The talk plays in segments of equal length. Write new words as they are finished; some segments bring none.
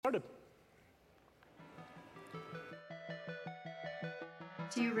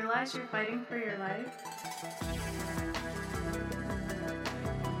Do you realize you're fighting for your life?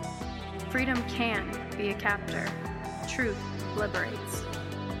 Freedom can be a captor. Truth liberates.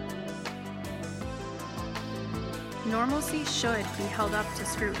 Normalcy should be held up to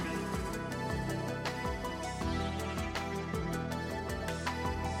scrutiny.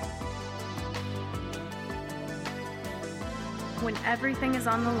 When everything is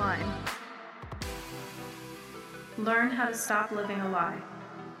on the line, learn how to stop living a lie.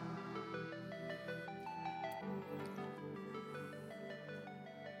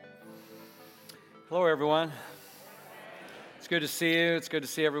 Hello, everyone. It's good to see you. It's good to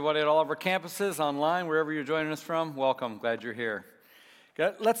see everybody at all of our campuses, online, wherever you're joining us from. Welcome. Glad you're here.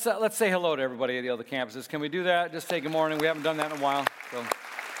 Let's say hello to everybody at the other campuses. Can we do that? Just say good morning. We haven't done that in a while. So,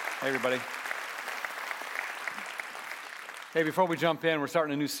 hey, everybody. Hey, before we jump in, we're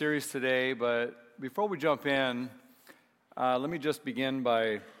starting a new series today, but before we jump in, let me just begin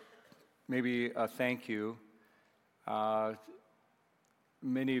by maybe a thank you.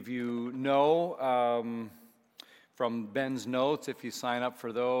 Many of you know from Ben's notes, if you sign up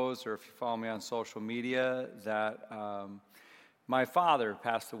for those or if you follow me on social media, that my father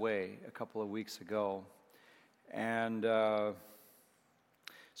passed away a couple of weeks ago, and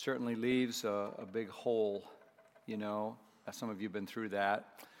certainly leaves a big hole, you know. Some of you have been through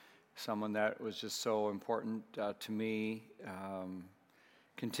that. Someone that was just so important to me,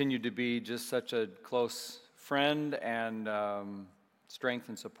 continued to be just such a close friend and strength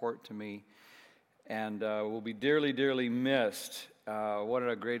and support to me, and will be dearly, dearly missed. What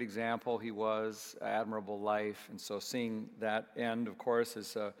a great example he was, admirable life, and so seeing that end, of course,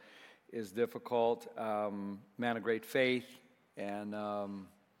 is difficult. Man of great faith, and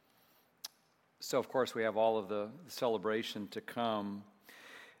so of course we have all of the celebration to come.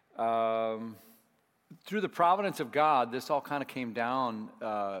 Through the providence of God, this all kind of came down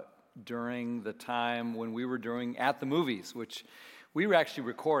during the time when we were doing At the Movies, which we were actually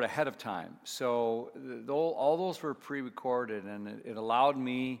record ahead of time. So all those were pre-recorded, and it allowed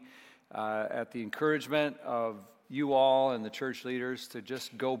me, at the encouragement of you all and the church leaders, to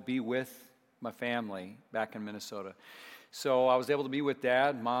just go be with my family back in Minnesota. So I was able to be with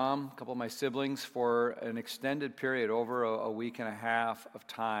Dad, Mom, a couple of my siblings for an extended period, over a week and a half of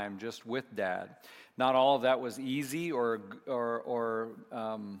time, just with Dad. Not all of that was easy or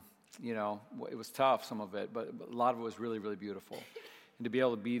you know, it was tough, some of it, but a lot of it was really, really beautiful. And to be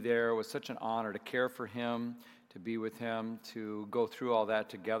able to be there was such an honor, to care for him, to be with him, to go through all that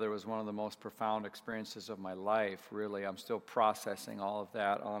together was one of the most profound experiences of my life, really. I'm still processing all of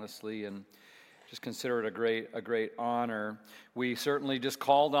that, honestly, and just consider it a great honor. We certainly just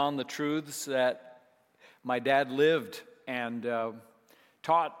called on the truths that my dad lived and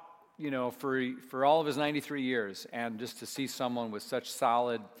taught, you know, for all of his 93 years, and just to see someone with such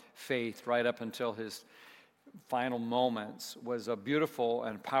solid faith right up until his final moments was a beautiful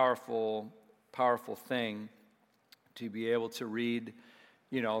and powerful thing, to be able to read,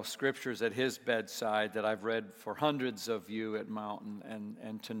 you know, scriptures at his bedside that I've read for hundreds of you at Mountain,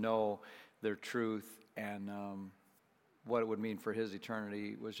 and to know their truth and what it would mean for his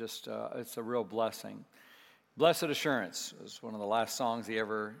eternity was just, it's a real blessing. Blessed Assurance was one of the last songs he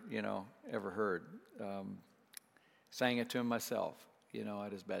ever heard. Sang it to him myself, you know,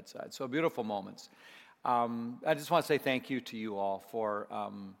 at his bedside. So beautiful moments. I just want to say thank you to you all for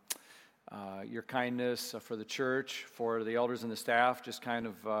your kindness, for the church, for the elders and the staff, just kind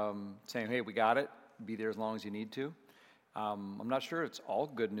of saying, hey, we got it. Be there as long as you need to. I'm not sure it's all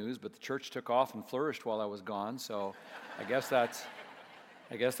good news, but the church took off and flourished while I was gone, so I guess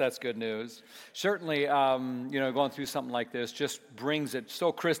that's good news. Certainly, you know, going through something like this just brings it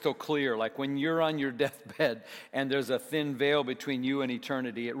so crystal clear. Like when you're on your deathbed and there's a thin veil between you and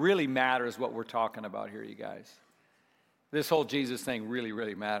eternity, it really matters what we're talking about here, you guys. This whole Jesus thing really,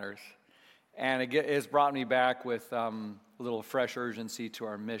 really matters. And it's brought me back with a little fresh urgency to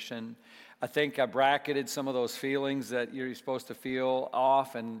our mission. I think I bracketed some of those feelings that you're supposed to feel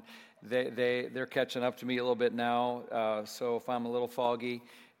off, and they're catching up to me a little bit now. So if I'm a little foggy,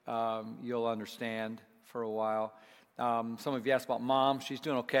 you'll understand for a while. Some of you asked about Mom. She's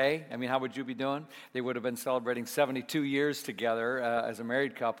doing okay. I mean, how would you be doing? They would have been celebrating 72 years together as a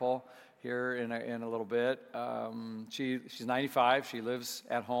married couple here in a little bit. She's 95. She lives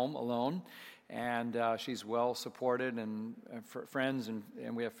at home alone. And she's well supported and friends, and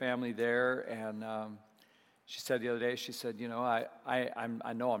we have family there. And she said the other day, she said, you know,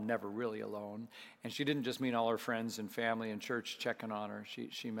 I know I'm never really alone. And she didn't just mean all her friends and family and church checking on her.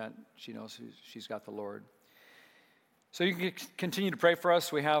 She meant she knows she's got the Lord. So you can continue to pray for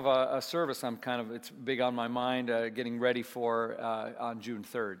us. We have a service it's big on my mind, getting ready for on June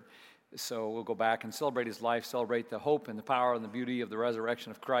 3rd. So we'll go back and celebrate his life, celebrate the hope and the power and the beauty of the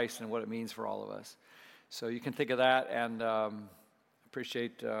resurrection of Christ and what it means for all of us. So you can think of that, and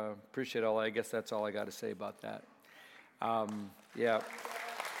appreciate all. I guess that's all I got to say about that. Yeah.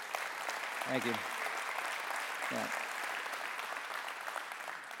 Thank you. Yeah.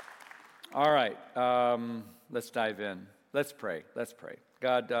 All right. Let's dive in. Let's pray.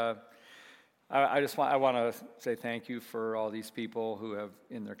 God, I want to say thank you for all these people who have,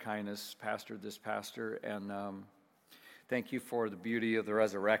 in their kindness, pastored this pastor, and thank you for the beauty of the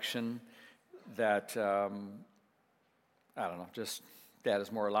resurrection. That just Dad is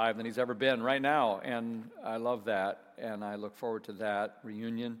more alive than he's ever been right now, and I love that, and I look forward to that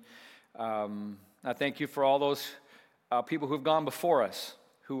reunion. I thank you for all those people who've gone before us,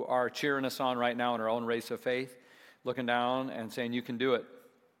 who are cheering us on right now in our own race of faith, looking down and saying, you can do it.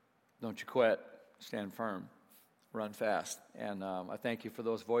 Don't you quit. Stand firm. Run fast. And I thank you for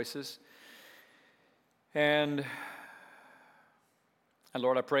those voices. And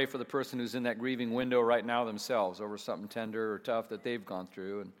Lord, I pray for the person who's in that grieving window right now themselves over something tender or tough that they've gone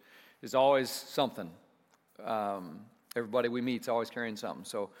through. And there's always something. Everybody we meet is always carrying something.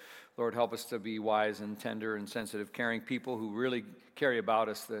 So, Lord, help us to be wise and tender and sensitive, caring people who really carry about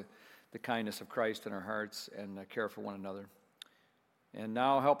us the kindness of Christ in our hearts and care for one another. And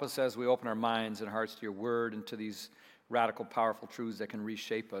now help us as we open our minds and hearts to your word and to these radical, powerful truths that can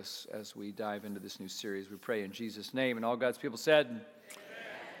reshape us as we dive into this new series. We pray in Jesus' name. And all God's people said,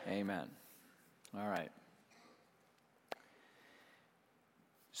 Amen. All right.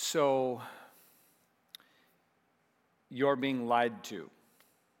 So, you're being lied to.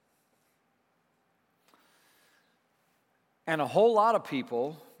 And a whole lot of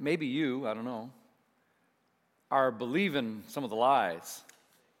people, maybe you, I don't know, are believing some of the lies.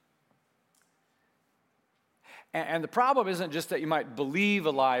 And the problem isn't just that you might believe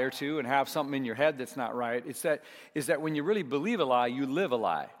a lie or two and have something in your head that's not right. It's that when you really believe a lie, you live a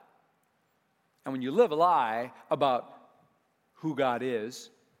lie. And when you live a lie about who God is,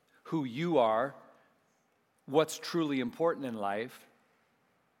 who you are, what's truly important in life,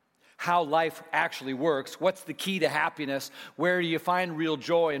 how life actually works, what's the key to happiness, where do you find real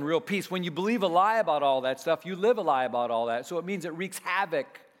joy and real peace. When you believe a lie about all that stuff, you live a lie about all that. So it means it wreaks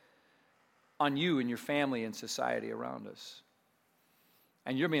havoc on you and your family and society around us.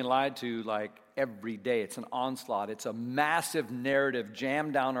 And you're being lied to like every day. It's an onslaught. It's a massive narrative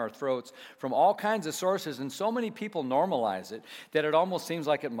jammed down our throats from all kinds of sources, and so many people normalize it that it almost seems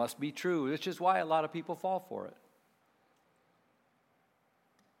like it must be true, which is why a lot of people fall for it.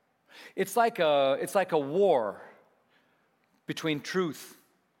 It's like a war between truth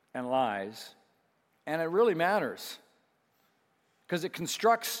and lies, and it really matters because it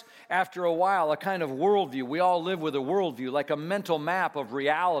constructs, after a while, a kind of worldview. We all live with a worldview, like a mental map of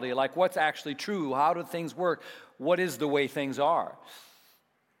reality, like what's actually true, how do things work, what is the way things are.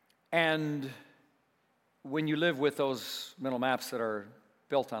 And when you live with those mental maps that are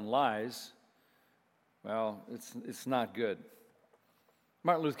built on lies, well, it's not good.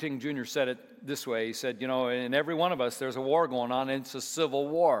 Martin Luther King Jr. said it this way. He said, in every one of us, there's a war going on, and it's a civil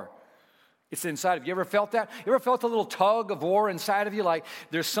war. It's inside of you. You ever felt that? You ever felt a little tug of war inside of you? Like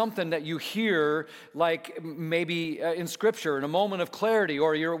there's something that you hear, like maybe in Scripture, in a moment of clarity,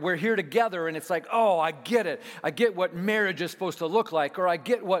 or we're here together, and it's like, oh, I get it. I get what marriage is supposed to look like, or I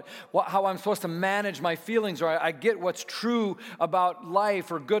get how I'm supposed to manage my feelings, or I get what's true about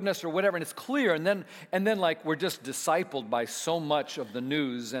life or goodness or whatever, and it's clear. And then like we're just discipled by so much of the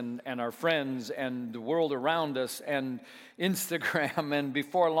news and our friends and the world around us and Instagram, and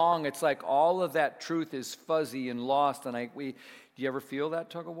before long, it's like all of that truth is fuzzy and lost. And do you ever feel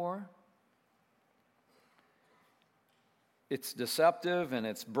that tug of war? It's deceptive and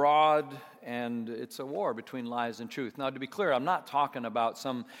it's broad, and it's a war between lies and truth. Now, to be clear, I'm not talking about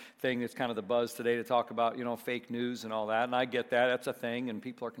something that's kind of the buzz today to talk about, fake news and all that. And I get that. That's a thing, and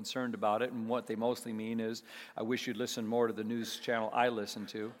people are concerned about it. And what they mostly mean is, I wish you'd listen more to the news channel I listen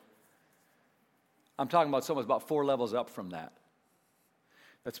to. I'm talking about something that's about 4 levels up from that.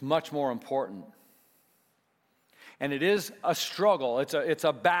 That's much more important. And it is a struggle. It's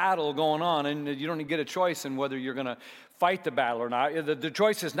a battle going on, and you don't get a choice in whether you're going to fight the battle or not. The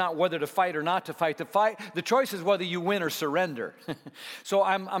choice is not whether to fight or not to fight. The choice is whether you win or surrender. So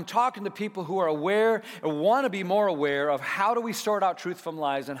I'm talking to people who are aware and want to be more aware of how do we sort out truth from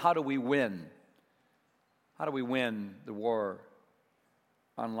lies, and how do we win? How do we win the war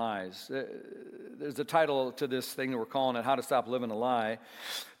on lies. There's a title to this thing that we're calling it, How to Stop Living a Lie.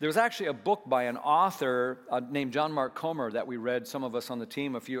 There's actually a book by an author named John Mark Comer that we read, some of us on the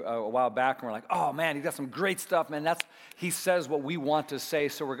team, a while back, and we're like, oh man, he's got some great stuff, man. He says what we want to say,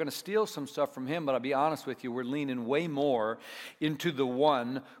 so we're going to steal some stuff from him, but I'll be honest with you, we're leaning way more into the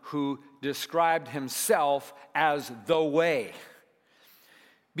one who described himself as the way.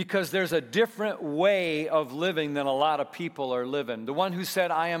 Because there's a different way of living than a lot of people are living. The one who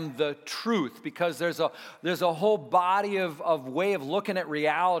said, I am the truth, because there's a whole body of way of looking at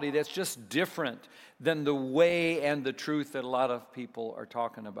reality that's just different than the way and the truth that a lot of people are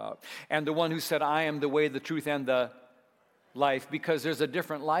talking about. And the one who said, I am the way, the truth, and the life, because there's a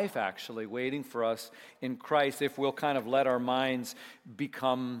different life actually waiting for us in Christ if we'll kind of let our minds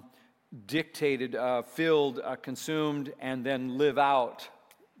become dictated, filled, consumed, and then live out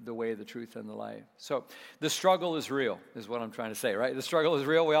the way, the truth, and the life. So the struggle is real, is what I'm trying to say, right? The struggle is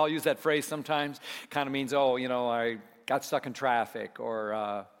real. We all use that phrase sometimes. Kind of means, I got stuck in traffic, or,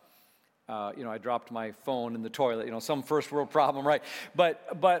 I dropped my phone in the toilet, some first world problem, right?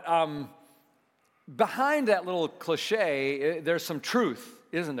 But behind that little cliche, there's some truth,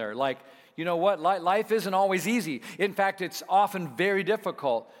 isn't there? Like, you know what? Life isn't always easy. In fact, it's often very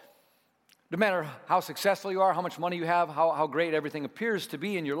difficult. No matter how successful you are, how much money you have, how great everything appears to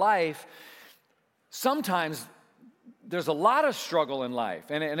be in your life, sometimes there's a lot of struggle in life,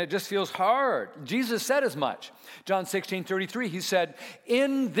 and it just feels hard. Jesus said as much. John 16:33, he said,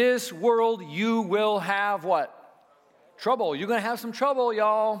 in this world you will have what? Trouble. You're going to have some trouble,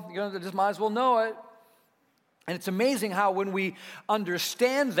 y'all. You just might as well know it. And it's amazing how when we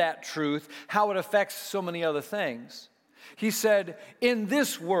understand that truth, how it affects so many other things. He said, in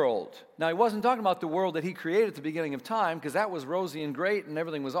this world. Now, he wasn't talking about the world that he created at the beginning of time, because that was rosy and great and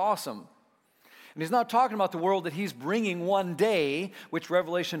everything was awesome. And he's not talking about the world that he's bringing one day, which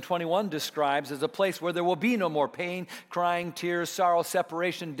Revelation 21 describes as a place where there will be no more pain, crying, tears, sorrow,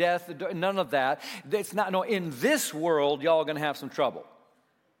 separation, death, none of that. It's not, no, in this world, y'all are going to have some trouble.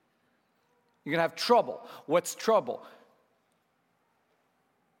 You're going to have trouble. What's trouble?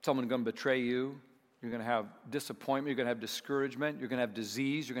 Someone going to betray you. You're going to have disappointment. You're going to have discouragement. You're going to have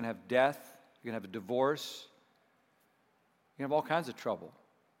disease. You're going to have death. You're going to have a divorce. You're going to have all kinds of trouble.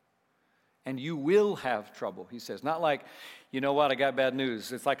 And you will have trouble, he says. Not like, you know what, I got bad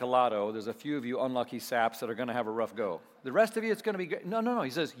news. It's like a lotto. There's a few of you unlucky saps that are going to have a rough go. The rest of you, it's going to be good. No. He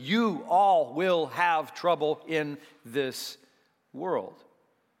says, you all will have trouble in this world.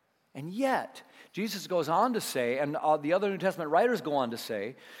 And yet, Jesus goes on to say, and the other New Testament writers go on to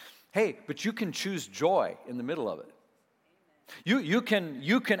say, hey, but you can choose joy in the middle of it. You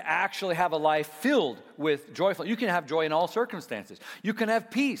can actually have a life filled with joyful. You can have joy in all circumstances. You can have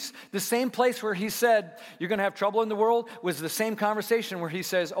peace. The same place where he said you're going to have trouble in the world was the same conversation where he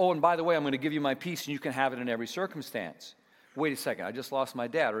says, oh, and by the way, I'm going to give you my peace, and you can have it in every circumstance. Wait a second, I just lost my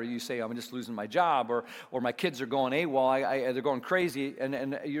dad. Or you say, I'm just losing my job, or my kids are going AWOL, they're going crazy,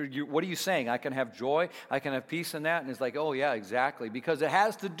 and you're, what are you saying? I can have joy, I can have peace in that? And it's like, oh yeah, exactly, because it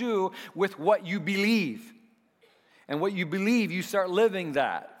has to do with what you believe. And what you believe, you start living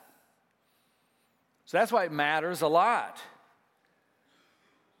that. So that's why it matters a lot.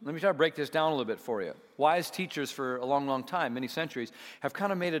 Let me try to break this down a little bit for you. Wise teachers for a long, long time, many centuries, have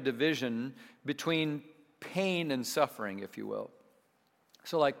kind of made a division between pain and suffering, if you will.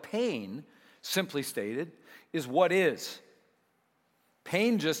 So like pain, simply stated, is what is.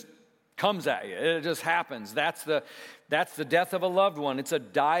 Pain just comes at you. It just happens. That's the death of a loved one. It's a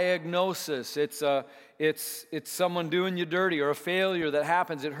diagnosis. It's someone doing you dirty, or a failure that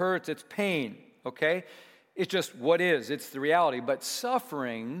happens. It hurts. It's pain, okay? It's just what is. It's the reality. But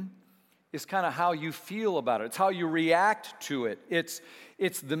suffering is kind of how you feel about it. It's how you react to it.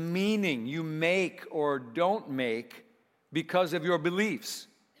 It's the meaning you make or don't make because of your beliefs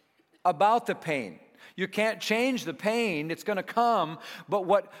about the pain. You can't change the pain. It's going to come. But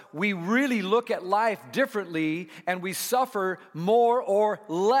what we really look at life differently, and we suffer more or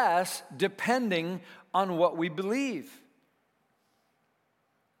less depending on what we believe.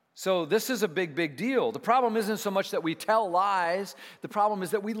 So this is a big, big deal. The problem isn't so much that we tell lies. The problem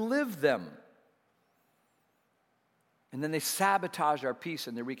is that we live them. And then they sabotage our peace,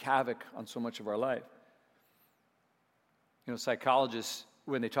 and they wreak havoc on so much of our life. You know, psychologists,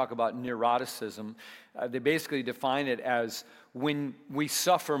 when they talk about neuroticism, they basically define it as when we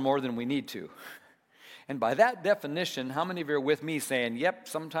suffer more than we need to. And by that definition, how many of you are with me saying, yep,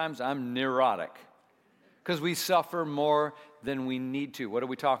 sometimes I'm neurotic? Because we suffer more than we need to. What are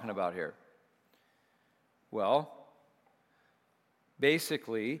we talking about here? Well,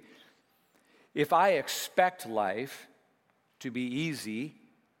 basically, if I expect life to be easy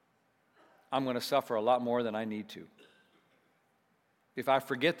I'm going to suffer a lot more than I need to. If I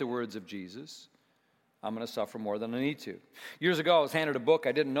forget the words of Jesus, I'm going to suffer more than I need to. Years ago, I was handed a book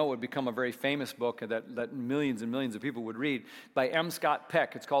I didn't know would become a very famous book that millions and millions of people would read by M. Scott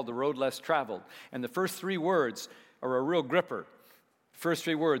Peck. It's called The Road Less Traveled. And the first 3 words are a real gripper. The first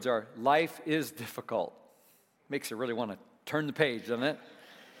 3 words are, life is difficult. Makes you really want to turn the page, doesn't it?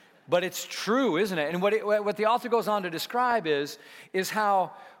 But it's true, isn't it? And what the author goes on to describe is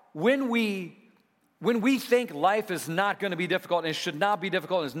how when we think life is not going to be difficult and it should not be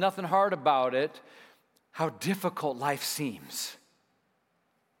difficult and there's nothing hard about it, how difficult life seems.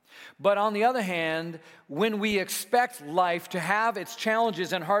 But on the other hand, when we expect life to have its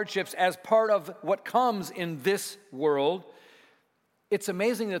challenges and hardships as part of what comes in this world, it's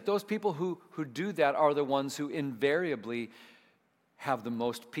amazing that those people who do that are the ones who invariably have the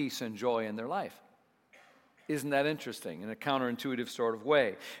most peace and joy in their life. Isn't that interesting? In a counterintuitive sort of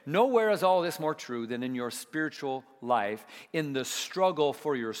way. Nowhere is all this more true than in your spiritual life, in the struggle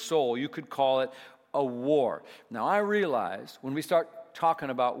for your soul. You could call it a war. Now, I realize when we start talking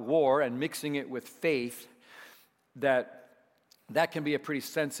about war and mixing it with faith, that can be a pretty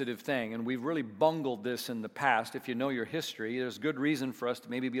sensitive thing, and we've really bungled this in the past. If you know your history, there's good reason for us to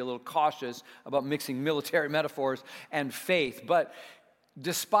maybe be a little cautious about mixing military metaphors and faith. But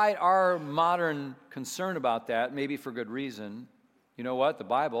despite our modern concern about that, maybe for good reason, you know what? The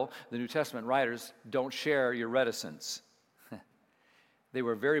Bible, the New Testament writers don't share your reticence. They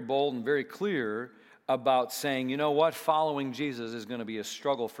were very bold and very clear about saying, you know what? Following Jesus is going to be a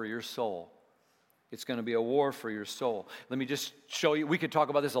struggle for your soul. It's going to be a war for your soul. Let me just show you. We could talk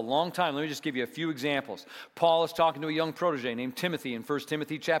about this a long time. Let me just give you a few examples. Paul is talking to a young protege named Timothy in 1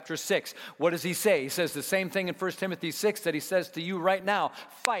 Timothy chapter 6. What does he say? He says the same thing in 1 Timothy 6 that he says to you right now.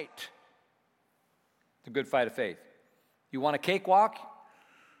 Fight the good fight of faith. You want a cakewalk?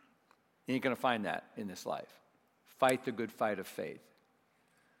 You ain't going to find that in this life. Fight the good fight of faith.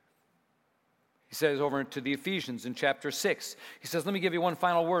 He says over to the Ephesians in chapter 6, he says, let me give you one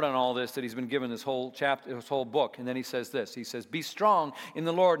final word on all this that he's been given this whole chapter, this whole book. And then he says this, he says, be strong in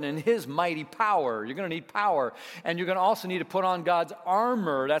the Lord and in his mighty power. You're going to need power. And you're going to also need to put on God's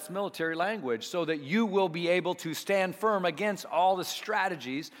armor, that's military language, so that you will be able to stand firm against all the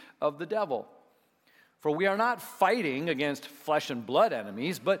strategies of the devil. For we are not fighting against flesh and blood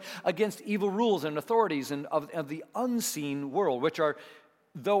enemies, but against evil rules and authorities and of the unseen world, which are,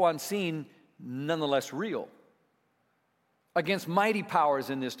 though unseen, nonetheless real, against mighty powers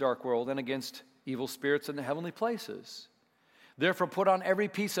in this dark world and against evil spirits in the heavenly places. Therefore, put on every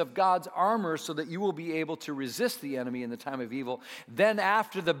piece of God's armor so that you will be able to resist the enemy in the time of evil. Then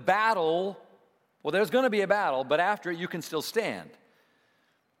after the battle, well, there's going to be a battle, but after it, you can still stand.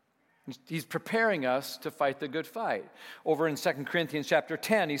 He's preparing us to fight the good fight. Over in 2 Corinthians chapter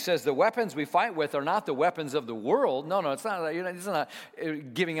 10, he says the weapons we fight with are not the weapons of the world. No, it's not. It's not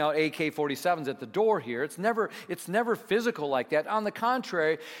giving out AK-47s at the door here. It's never physical like that. On the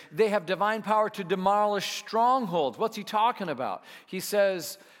contrary, they have divine power to demolish strongholds. What's he talking about? He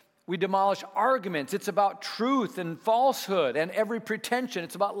says we demolish arguments. It's about truth and falsehood and every pretension.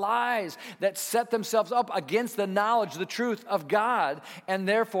 It's about lies that set themselves up against the knowledge, the truth of God. And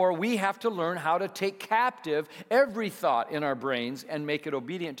therefore, we have to learn how to take captive every thought in our brains and make it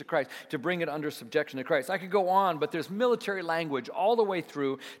obedient to Christ, to bring it under subjection to Christ. I could go on, but there's military language all the way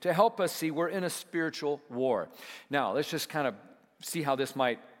through to help us see we're in a spiritual war. Now, let's just kind of see how this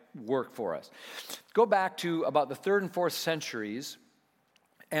might work for us. Go back to about the 3rd and 4th centuries.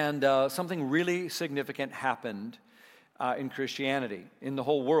 And something really significant happened in Christianity, in the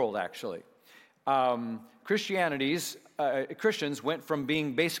whole world, actually. Christians went from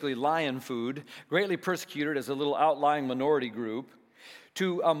being basically lion food, greatly persecuted as a little outlying minority group,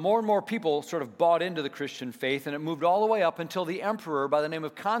 to more and more people sort of bought into the Christian faith, and it moved all the way up until the emperor by the name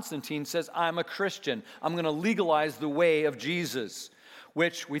of Constantine says, I'm a Christian. I'm going to legalize the way of Jesus,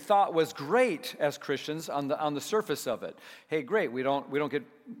 which we thought was great as Christians on the surface of it. Hey, great,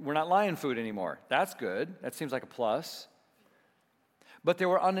 we're not lion food anymore. That's good. That seems like a plus. But there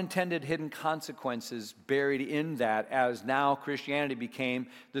were unintended hidden consequences buried in that as now Christianity became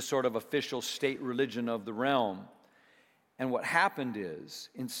the sort of official state religion of the realm. And what happened is,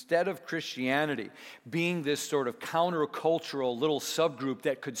 instead of Christianity being this sort of countercultural little subgroup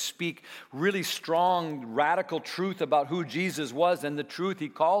that could speak really strong, radical truth about who Jesus was and the truth he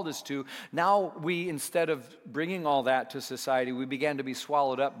called us to, now we, instead of bringing all that to society, we began to be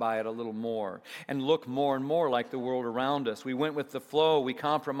swallowed up by it a little more and look more and more like the world around us. We went with the flow. We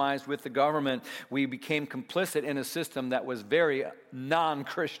compromised with the government. We became complicit in a system that was very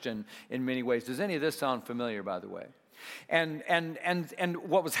non-Christian in many ways. Does any of this sound familiar, by the way? And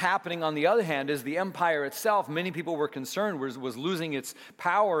what was happening on the other hand is the empire itself, many people were concerned, was losing its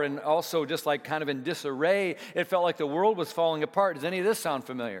power and also just like kind of in disarray. It felt like the world was falling apart. Does any of this sound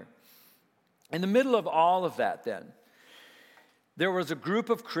familiar? In the middle of all of that then, there was a group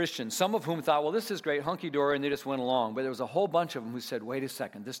of Christians, some of whom thought, well, this is great, hunky-dory, and they just went along. But there was a whole bunch of them who said, wait a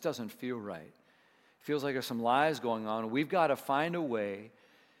second, this doesn't feel right. It feels like there's some lies going on. We've got to find a way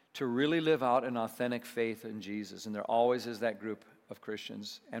to really live out an authentic faith in Jesus. And there always is that group of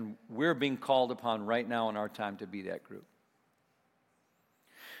Christians. And we're being called upon right now in our time to be that group.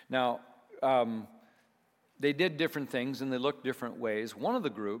 Now, they did different things and they looked different ways. One of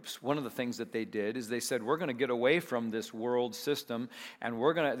the things that they did is they said, we're going to get away from this world system, and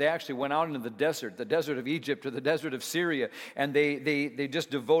they actually went out into the desert of Egypt or the desert of Syria, and they just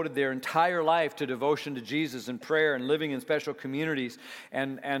devoted their entire life to devotion to Jesus and prayer and living in special communities,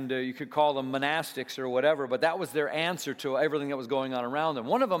 and you could call them monastics or whatever, but that was their answer to everything that was going on around them.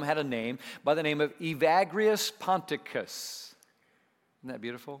 One of them had a name by the name of Evagrius Ponticus. Isn't that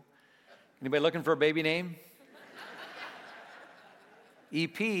beautiful? Anybody looking for a baby name?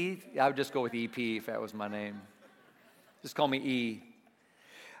 EP, I would just go with EP if that was my name. Just call me E.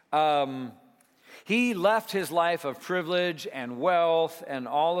 He left his life of privilege and wealth and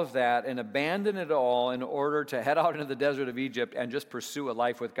all of that and abandoned it all in order to head out into the desert of Egypt and just pursue a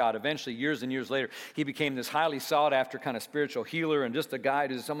life with God. Eventually, years and years later, he became this highly sought-after kind of spiritual healer and just a guide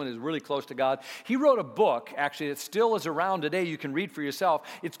who's someone who's really close to God. He wrote a book, actually, that still is around today. You can read for yourself.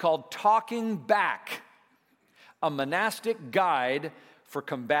 It's called Talking Back, a monastic guide for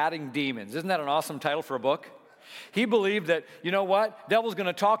combating demons. Isn't that an awesome title for a book? He believed that, you know what? Devil's going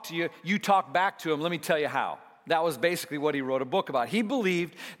to talk to you. You talk back to him. Let me tell you how. That was basically what he wrote a book about. He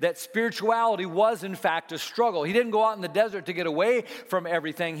believed that spirituality was, in fact, a struggle. He didn't go out in the desert to get away from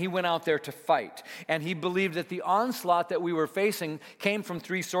everything. He went out there to fight. And he believed that the onslaught that we were facing came from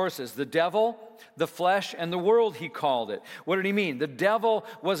three sources: the devil, the flesh, and the world, he called it. What did he mean? The devil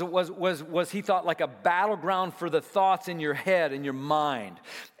was he thought, like a battleground for the thoughts in your head and your mind.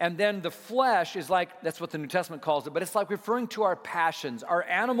 And then the flesh is like, that's what the New Testament calls it, but it's like referring to our passions, our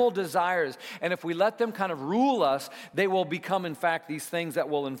animal desires. And if we let them kind of rule us, they will become, in fact, these things that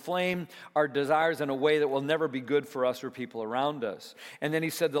will inflame our desires in a way that will never be good for us or people around us. And then he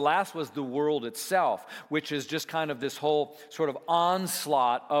said the last was the world itself, which is just kind of this whole sort of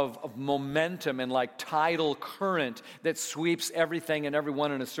onslaught of momentum and like tidal current that sweeps everything and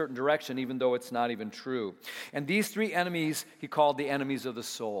everyone in a certain direction, even though it's not even true. And these three enemies he called the enemies of the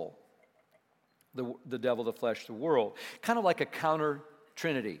soul: the devil, the flesh, the world. Kind of like a counter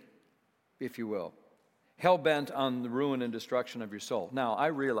trinity, if you will. Hell-bent on the ruin and destruction of your soul. Now, I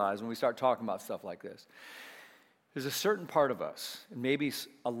realize when we start talking about stuff like this, there's a certain part of us, and maybe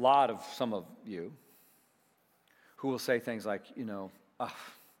a lot of some of you, who will say things like,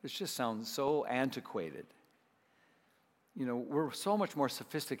 this just sounds so antiquated. We're so much more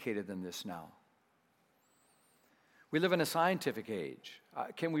sophisticated than this now. We live in a scientific age.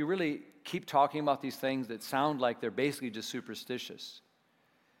 Can we really keep talking about these things that sound like they're basically just superstitious?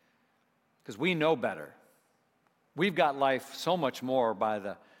 Because we know better. We've got life so much more by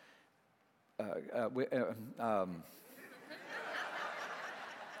the...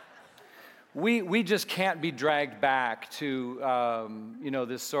 We just can't be dragged back to,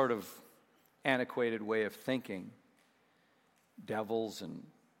 this sort of antiquated way of thinking. Devils and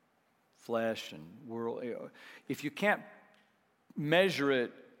flesh and world. If you can't measure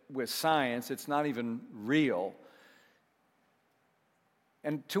it with science, it's not even real.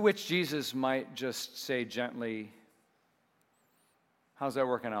 And to which Jesus might just say gently, how's that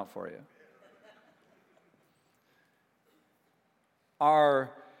working out for you? Our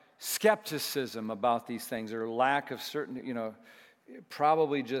skepticism about these things, or lack of certainty,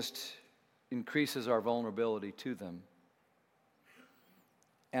 probably just increases our vulnerability to them.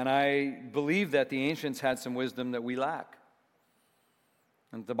 And I believe that the ancients had some wisdom that we lack.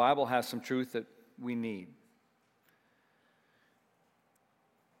 And the Bible has some truth that we need.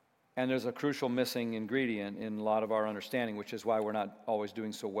 And there's a crucial missing ingredient in a lot of our understanding, which is why we're not always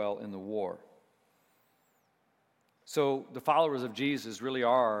doing so well in the war. So the followers of Jesus really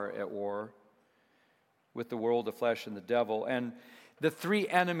are at war with the world, the flesh, and the devil. And the three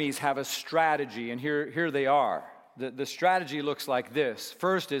enemies have a strategy, and here they are. The strategy looks like this.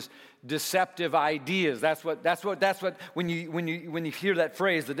 First is deceptive ideas. That's what when you hear that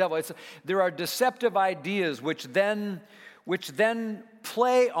phrase, the devil, there are deceptive ideas which then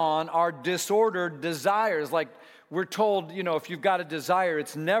play on our disordered desires. Like we're told, if you've got a desire,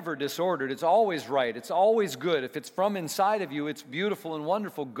 it's never disordered. It's always right. It's always good. If it's from inside of you, it's beautiful and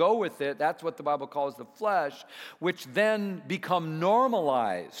wonderful. Go with it. That's what the Bible calls the flesh, which then become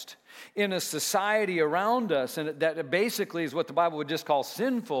normalized in a society around us, and that basically is what the Bible would just call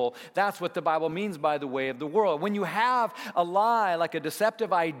sinful. That's what the Bible means by the way of the world. When you have a lie, like a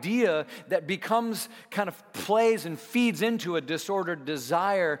deceptive idea that becomes kind of plays and feeds into a disordered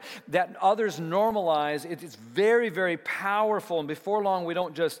desire that others normalize, it's very, very powerful. And before long, we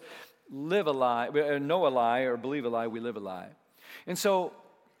don't just live a lie, know a lie, or believe a lie, we live a lie. And so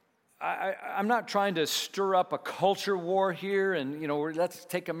I'm not trying to stir up a culture war here and, let's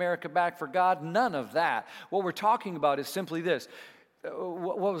take America back for God. None of that. What we're talking about is simply this.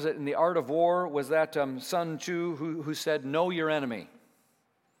 What was it in The Art of War? Was that Sun Tzu who said, know your enemy?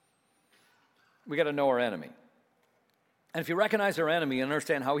 We got to know our enemy. And if you recognize our enemy and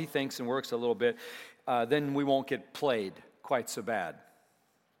understand how he thinks and works a little bit, then we won't get played quite so bad.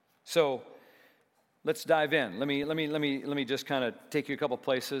 So let's dive in. Let me just kind of take you a couple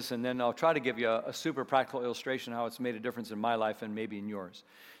places, and then I'll try to give you a super practical illustration of how it's made a difference in my life and maybe in yours.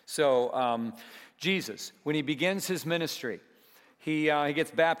 So Jesus, when he begins his ministry, he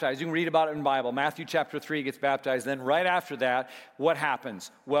gets baptized. You can read about it in the Bible. Matthew chapter 3, he gets baptized. Then right after that, what happens?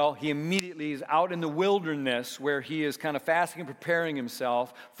 Well, he immediately is out in the wilderness where he is kind of fasting and preparing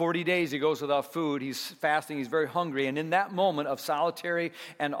himself. 40 days he goes without food. He's fasting. He's very hungry. And in that moment of solitary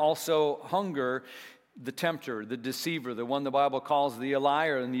and also hunger, the tempter, the deceiver, the one the Bible calls the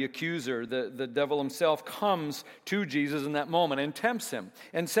liar and the accuser, the devil himself comes to Jesus in that moment and tempts him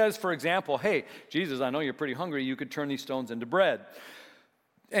and says, for example, hey, Jesus, I know you're pretty hungry. You could turn these stones into bread.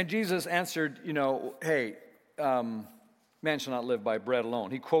 And Jesus answered, hey, man shall not live by bread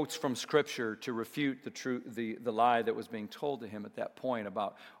alone. He quotes from Scripture to refute the lie that was being told to him at that point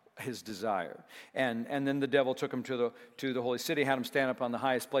about his desire. And then the devil took him to the holy city, had him stand up on the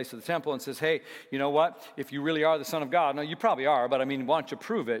highest place of the temple and says, hey, you know what? If you really are the Son of God, no, you probably are, but why don't you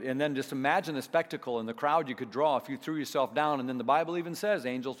prove it? And then just imagine the spectacle and the crowd you could draw if you threw yourself down. And then the Bible even says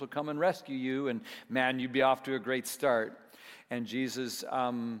angels would come and rescue you, and man, you'd be off to a great start. And Jesus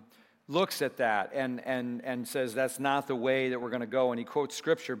looks at that and says, that's not the way that we're going to go. And he quotes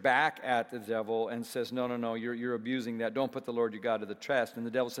Scripture back at the devil and says, no, you're abusing that. Don't put the Lord your God to the test. And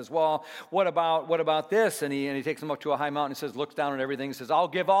the devil says, well, what about this? And he takes him up to a high mountain and says, looks down at everything and says, I'll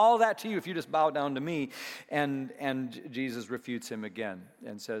give all that to you if you just bow down to me. And Jesus refutes him again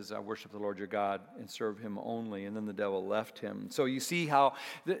and says, worship the Lord your God and serve him only. And then the devil left him. So you see how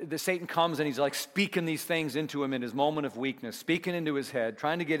the Satan comes and he's like speaking these things into him in his moment of weakness, speaking into his head,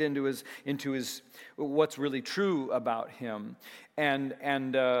 trying to get into his what's really true about him, and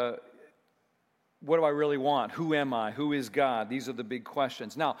what do I really want? Who am I? Who is God? These are the big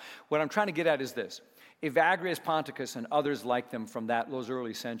questions. Now, what I'm trying to get at is this: Evagrius Ponticus and others like them from those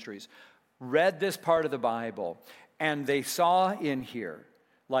early centuries read this part of the Bible, and they saw in here,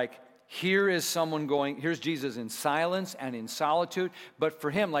 like, here's Jesus in silence and in solitude. But for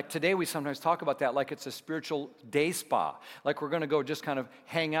him, like today we sometimes talk about that like it's a spiritual day spa. Like we're going to go just kind of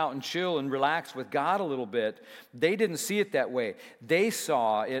hang out and chill and relax with God a little bit. They didn't see it that way. They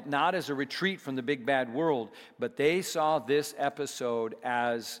saw it not as a retreat from the big bad world, but they saw this episode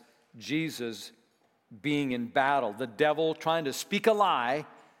as Jesus being in battle. The devil trying to speak a lie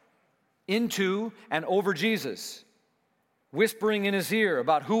into and over Jesus, whispering in his ear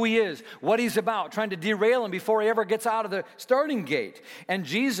about who he is, what he's about, trying to derail him before he ever gets out of the starting gate. And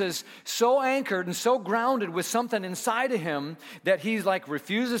Jesus, so anchored and so grounded with something inside of him that he's like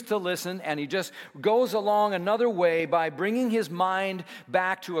refuses to listen, and he just goes along another way by bringing his mind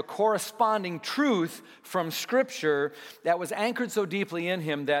back to a corresponding truth from Scripture that was anchored so deeply in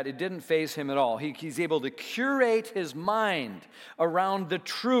him that it didn't faze him at all. He's able to curate his mind around the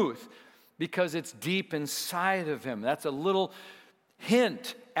truth because it's deep inside of him. That's a little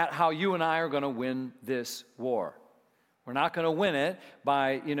hint at how you and I are going to win this war. We're not going to win it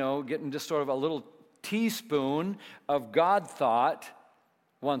by, getting just sort of a little teaspoon of God thought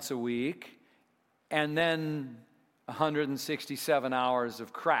once a week and then 167 hours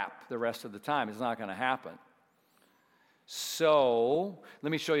of crap the rest of the time. It's not going to happen. So,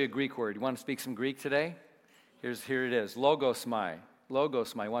 let me show you a Greek word. You want to speak some Greek today? Here it is, logosmai.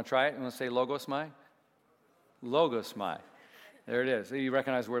 Logosmai. You want to try it? You want to say logosmai? Logosmai. There it is. You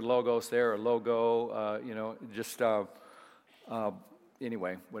recognize the word logos there, or logo,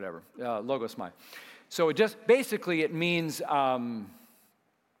 anyway, whatever. Logosmai. So it means, there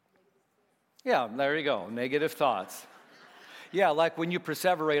you go, negative thoughts. Yeah, like when you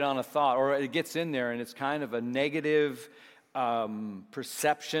perseverate on a thought, or it gets in there and it's kind of a negative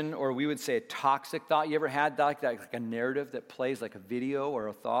perception, or we would say a toxic thought. You ever had that, like a narrative that plays like a video or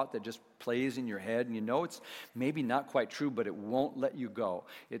a thought that just plays in your head, and you know it's maybe not quite true, but it won't let you go.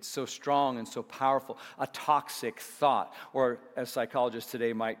 It's so strong and so powerful. A toxic thought, or as psychologists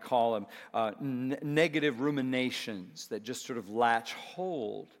today might call them, negative ruminations that just sort of latch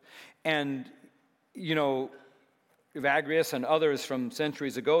hold. And, you know, Evagrius and others from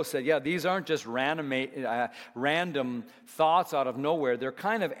centuries ago said, yeah, these aren't just random thoughts out of nowhere. They're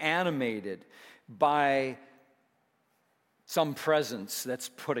kind of animated by some presence that's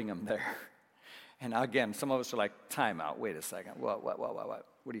putting them there. And again, some of us are like, time out, wait a second. What are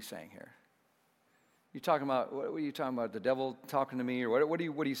you saying here? You talking about, what are you talking about? The devil talking to me? Or what are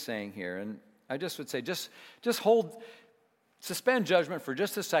you saying here? And I just would say, just suspend judgment for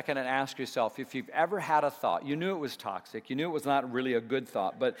just a second and ask yourself if you've ever had a thought. You knew it was toxic. You knew it was not really a good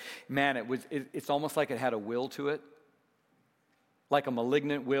thought. But man, it's almost like it had a will to it. Like a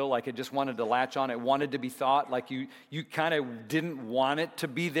malignant will, like it just wanted to latch on. It wanted to be thought. Like you kind of didn't want it to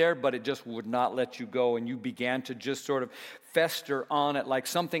be there, but it just would not let you go. And you began to just sort of fester on it. Like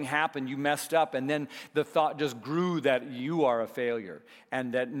something happened, you messed up, and then the thought just grew that you are a failure.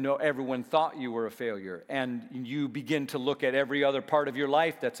 And that everyone thought you were a failure. And you begin to look at every other part of your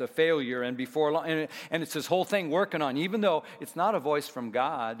life that's a failure. And before long, and it's this whole thing working on you. Even though it's not a voice from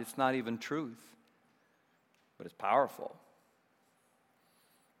God, it's not even truth. But it's powerful.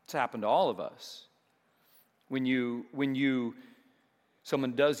 It's happened to all of us. When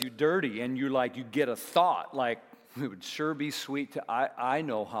someone does you dirty and you get a thought like, it would sure be sweet I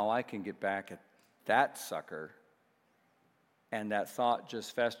know how I can get back at that sucker. And that thought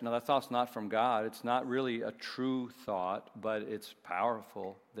just festered. Now, that thought's not from God. It's not really a true thought, but it's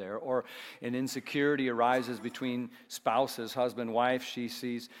powerful there. Or an insecurity arises between spouses, husband, wife. She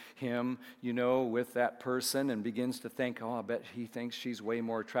sees him, with that person and begins to think, I bet he thinks she's way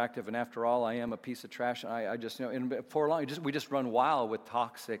more attractive. And after all, I am a piece of trash. I just, and before long, we just run wild with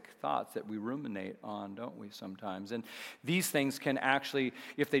toxic thoughts that we ruminate on, don't we, sometimes? And these things can actually,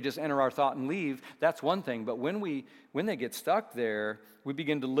 if they just enter our thought and leave, that's one thing. But when they get stuck there, we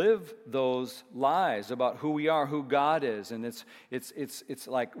begin to live those lies about who we are, who God is, and it's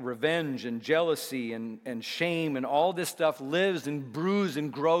like revenge and jealousy and shame and all this stuff lives and brews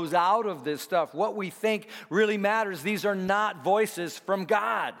and grows out of this stuff. What we think really matters. These are not voices from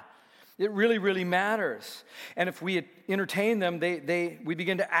God. It really, really matters. And if we entertain them, we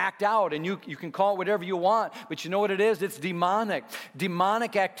begin to act out. And you can call it whatever you want, but you know what it is? It's demonic.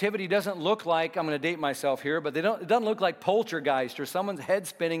 Demonic activity doesn't look like, I'm going to date myself here, but it doesn't look like poltergeist or someone's head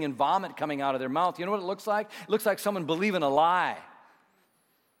spinning and vomit coming out of their mouth. You know what it looks like? It looks like someone believing a lie.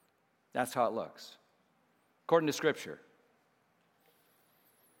 That's how it looks, according to Scripture.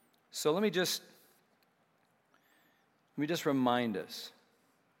 So let me just remind us.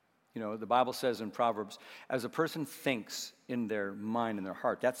 The Bible says in Proverbs, as a person thinks in their mind and their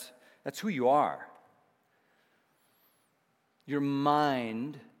heart, that's who you are. Your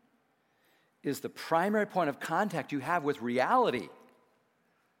mind is the primary point of contact you have with reality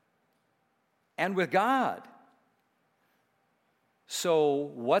and with God. So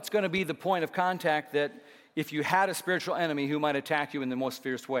what's going to be the point of contact that if you had a spiritual enemy who might attack you in the most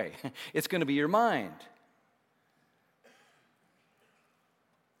fierce way? It's going to be your mind.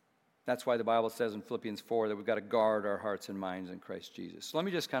 That's why the Bible says in Philippians 4 that we've got to guard our hearts and minds in Christ Jesus. So let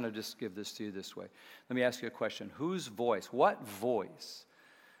me just give this to you this way. Let me ask you a question. What voice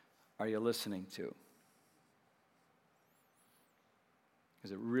are you listening to?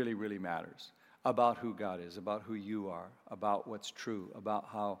 Because it really, really matters about who God is, about who you are, about what's true, about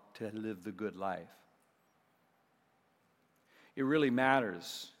how to live the good life. It really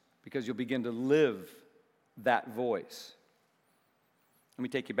matters because you'll begin to live that voice. Let me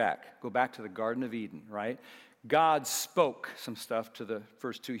take you back. Go back to the Garden of Eden, right? God spoke some stuff to the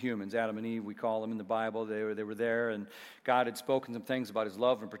first two humans, Adam and Eve, we call them in the Bible. They were there, and God had spoken some things about his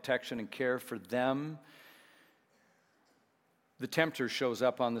love and protection and care for them. The tempter shows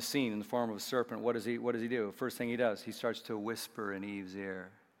up on the scene in the form of a serpent. What does he do? First thing he does, he starts to whisper in Eve's ear.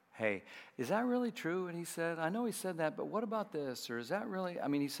 Hey, is that really true? And he said, I know he said that, but what about this? Or is that really,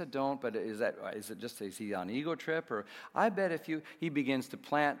 he said don't, but is he on an ego trip? Or I bet he begins to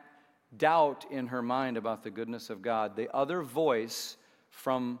plant doubt in her mind about the goodness of God. The other voice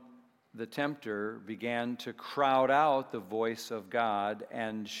from the tempter began to crowd out the voice of God,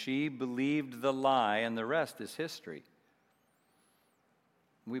 and she believed the lie, and the rest is history.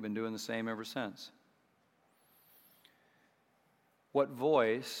 We've been doing the same ever since. What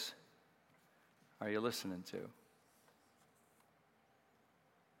voice are you listening to?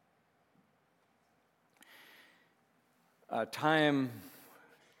 Time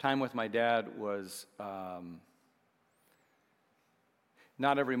with my dad was,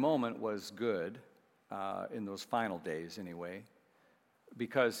 not every moment was good, in those final days anyway,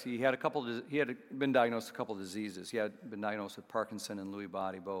 because he had been diagnosed with a couple of diseases. He had been diagnosed with Parkinson and Lewy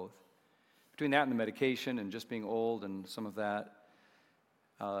body both. Between that and the medication and just being old and some of that,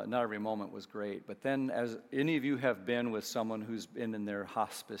 not every moment was great. But then, as any of you have been with someone who's been in their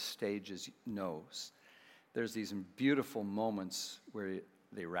hospice stages knows, there's these beautiful moments where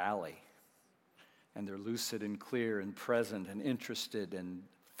they rally and they're lucid and clear and present and interested and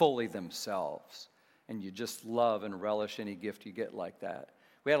fully themselves. And you just love and relish any gift you get like that.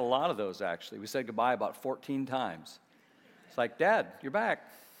 We had a lot of those, actually. We said goodbye about 14 times. It's like, Dad, you're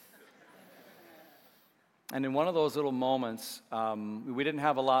back. And in one of those little moments, we didn't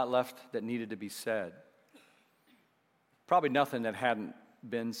have a lot left that needed to be said. Probably nothing that hadn't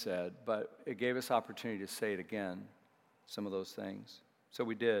been said, but it gave us opportunity to say it again, some of those things. So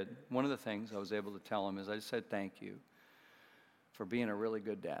we did. One of the things I was able to tell him is I just said thank you for being a really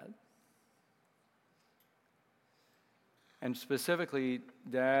good dad. And specifically,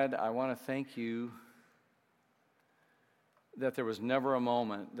 Dad, I want to thank you that there was never a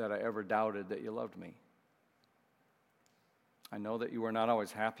moment that I ever doubted that you loved me. I know that you were not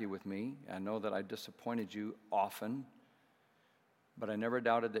always happy with me. I know that I disappointed you often, but I never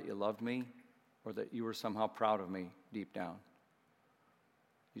doubted that you loved me or that you were somehow proud of me deep down.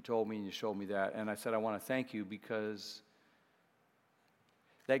 You told me and you showed me that, and I said I want to thank you because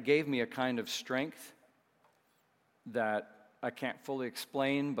that gave me a kind of strength that I can't fully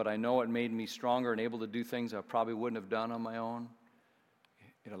explain, but I know it made me stronger and able to do things I probably wouldn't have done on my own.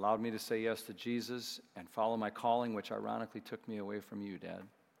 It allowed me to say yes to Jesus and follow my calling, which ironically took me away from you, Dad.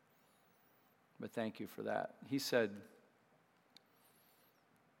 But thank you for that. He said,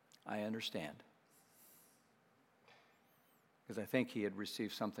 I understand. Because I think he had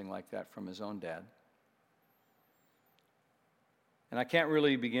received something like that from his own dad. And I can't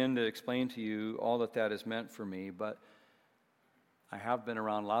really begin to explain to you all that that has meant for me, but I have been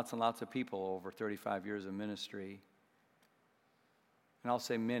around lots and lots of people over 35 years of ministry. And I'll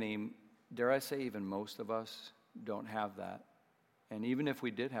say many, dare I say even most of us don't have that. And even if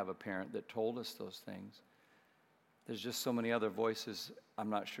we did have a parent that told us those things, there's just so many other voices, I'm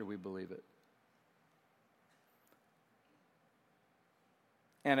not sure we believe it.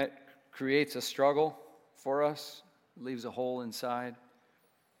 And it creates a struggle for us, leaves a hole inside.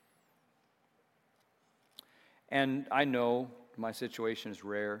 And I know my situation is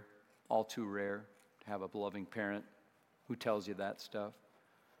rare, all too rare, to have a loving parent who tells you that stuff.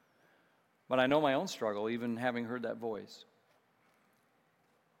 But I know my own struggle, even having heard that voice.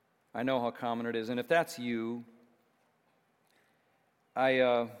 I know how common it is. And if that's you,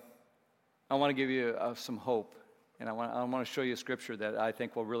 I want to give you some hope. And I want to show you a scripture that I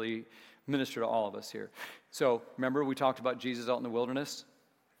think will really minister to all of us here. So, remember we talked about Jesus out in the wilderness?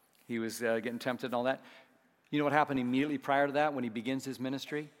 He was getting tempted and all that. You know what happened immediately prior to that when he begins his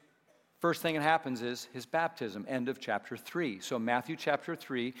ministry? First thing that happens is his baptism, end of chapter 3. So Matthew chapter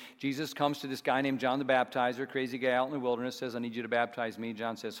 3, Jesus comes to this guy named John the Baptizer, crazy guy out in the wilderness, says, I need you to baptize me.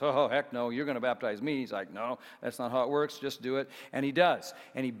 John says, oh, heck no, you're going to baptize me. He's like, no, that's not how it works, just do it. And he does.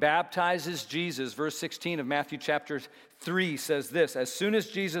 And he baptizes Jesus. Verse 16 of Matthew chapter 3 says this, as soon as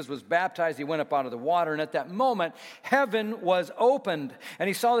Jesus was baptized, he went up out of the water, and at that moment, heaven was opened, and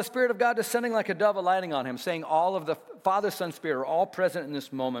he saw the Spirit of God descending like a dove alighting on him, saying all of the Father, Son, Spirit are all present in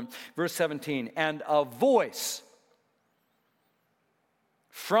this moment. Verse 17, and a voice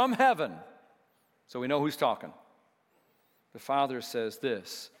from heaven, so we know who's talking. The Father says,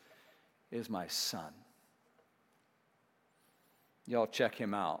 this is my Son. Y'all check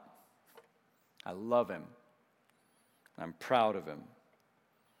him out. I love him. I'm proud of him.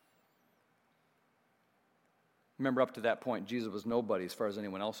 Remember, up to that point, Jesus was nobody as far as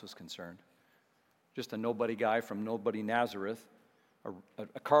anyone else was concerned. Just a nobody guy from nobody Nazareth,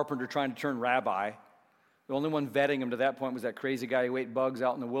 a carpenter trying to turn rabbi. The only one vetting him to that point was that crazy guy who ate bugs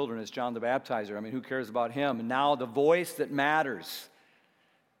out in the wilderness, John the Baptizer. I mean, who cares about him? And now the voice that matters,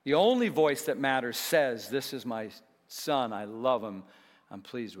 the only voice that matters says, this is my Son, I love him, I'm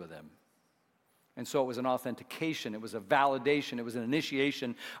pleased with him. And so it was an authentication, it was a validation, it was an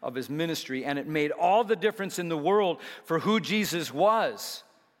initiation of his ministry, and it made all the difference in the world for who Jesus was.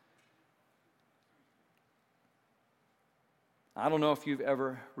 I don't know if you've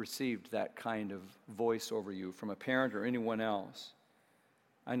ever received that kind of voice over you from a parent or anyone else.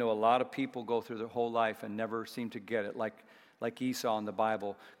 I know a lot of people go through their whole life and never seem to get it, like Esau in the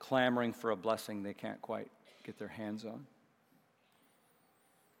Bible, clamoring for a blessing they can't quite get their hands on.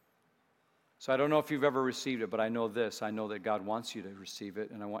 So I don't know if you've ever received it, but I know this. I know that God wants you to receive it,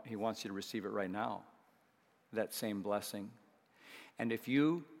 and He wants you to receive it right now, that same blessing. And if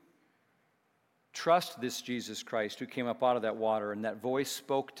you trust this Jesus Christ who came up out of that water, and that voice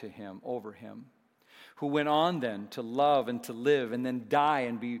spoke to him, over him, who went on then to love and to live and then die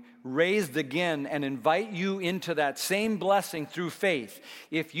and be raised again and invite you into that same blessing through faith.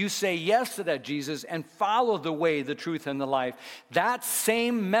 If you say yes to that Jesus and follow the way, the truth, and the life, that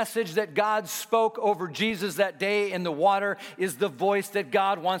same message that God spoke over Jesus that day in the water is the voice that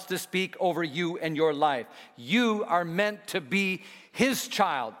God wants to speak over you and your life. You are meant to be His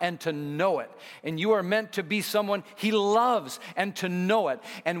child and to know it. And you are meant to be someone He loves and to know it.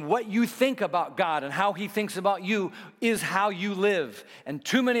 And what you think about God and how He thinks about you is how you live. And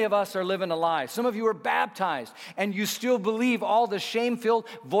too many of us are living a lie. Some of you are baptized and you still believe all the shame-filled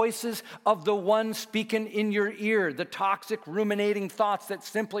voices of the one speaking in your ear, the toxic ruminating thoughts that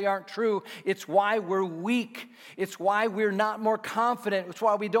simply aren't true. It's why we're weak. It's why we're not more confident. It's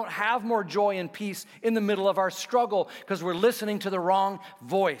why we don't have more joy and peace in the middle of our struggle, because we're listening to the wrong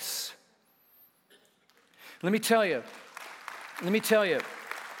voice. Let me tell you,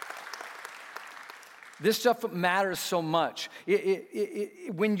 this stuff matters so much.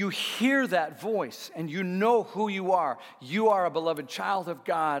 When you hear that voice and you know who you are a beloved child of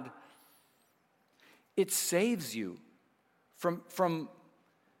God, it saves you from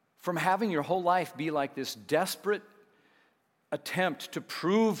having your whole life be like this desperate attempt to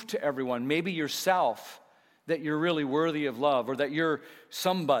prove to everyone, maybe yourself, that you're really worthy of love, or that you're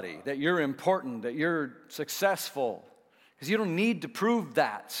somebody, that you're important, that you're successful. Because you don't need to prove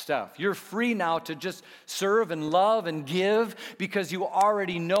that stuff. You're free now to just serve and love and give because you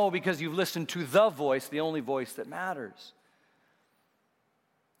already know, because you've listened to the voice, the only voice that matters.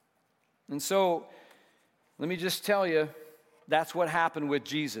 And so, let me just tell you, that's what happened with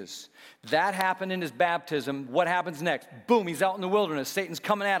Jesus. That happened in His baptism. What happens next? Boom, He's out in the wilderness. Satan's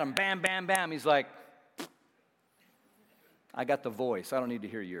coming at Him. Bam, bam, bam. He's like, I got the voice. I don't need to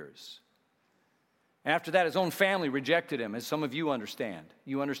hear yours. And after that, His own family rejected Him, as some of you understand.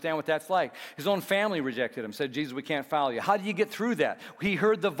 You understand what that's like. His own family rejected Him, said, Jesus, we can't follow you. How do you get through that? He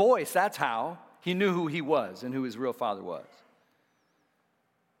heard the voice. That's how. He knew who He was and who His real Father was.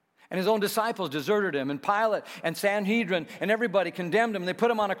 And His own disciples deserted Him, and Pilate and Sanhedrin and everybody condemned Him. They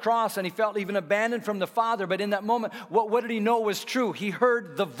put Him on a cross, and He felt even abandoned from the Father. But in that moment, what did He know was true? He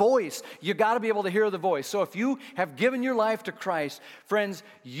heard the voice. You got to be able to hear the voice. So if you have given your life to Christ, friends,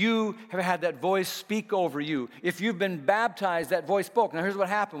 you have had that voice speak over you. If you've been baptized, that voice spoke. Now here's what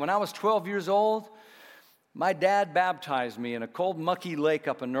happened. When I was 12 years old, my dad baptized me in a cold, mucky lake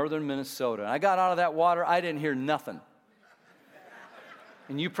up in northern Minnesota. And I got out of that water, I didn't hear nothing.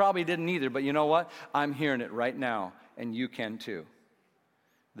 And you probably didn't either, but you know what? I'm hearing it right now, and you can too.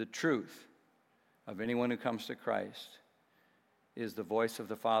 The truth of anyone who comes to Christ is the voice of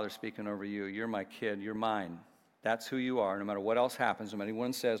the Father speaking over you. You're my kid, you're mine. That's who you are, no matter what else happens, no matter what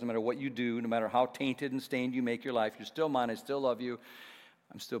anyone says, no matter what you do, no matter how tainted and stained you make your life, you're still mine, I still love you,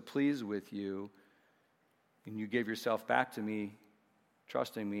 I'm still pleased with you, and you gave yourself back to me,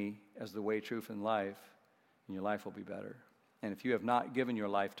 trusting me as the way, truth, and life, and your life will be better. And if you have not given your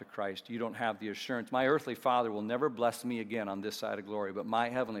life to Christ, you don't have the assurance. My earthly father will never bless me again on this side of glory, but my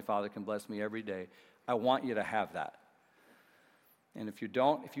heavenly Father can bless me every day. I want you to have that. And if you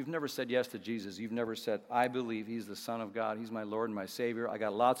don't, if you've never said yes to Jesus, you've never said, I believe He's the Son of God, He's my Lord and my Savior. I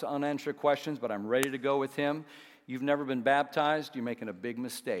got lots of unanswered questions, but I'm ready to go with Him. You've never been baptized, you're making a big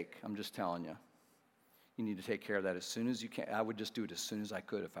mistake. I'm just telling you. You need to take care of that as soon as you can. I would just do it as soon as I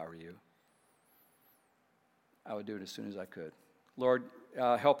could if I were you. I would do it as soon as I could. Lord,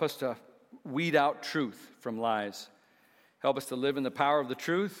 help us to weed out truth from lies. Help us to live in the power of the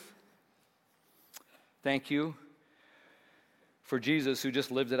truth. Thank you for Jesus, who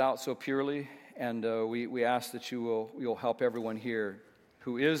just lived it out so purely. And we ask that you'll help everyone here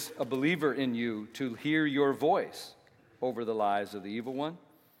who is a believer in you to hear your voice over the lies of the evil one.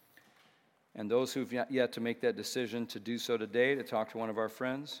 And those who've yet to make that decision to do so today, to talk to one of our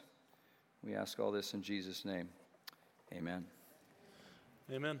friends, we ask all this in Jesus' name. Amen.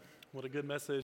 Amen. What a good message.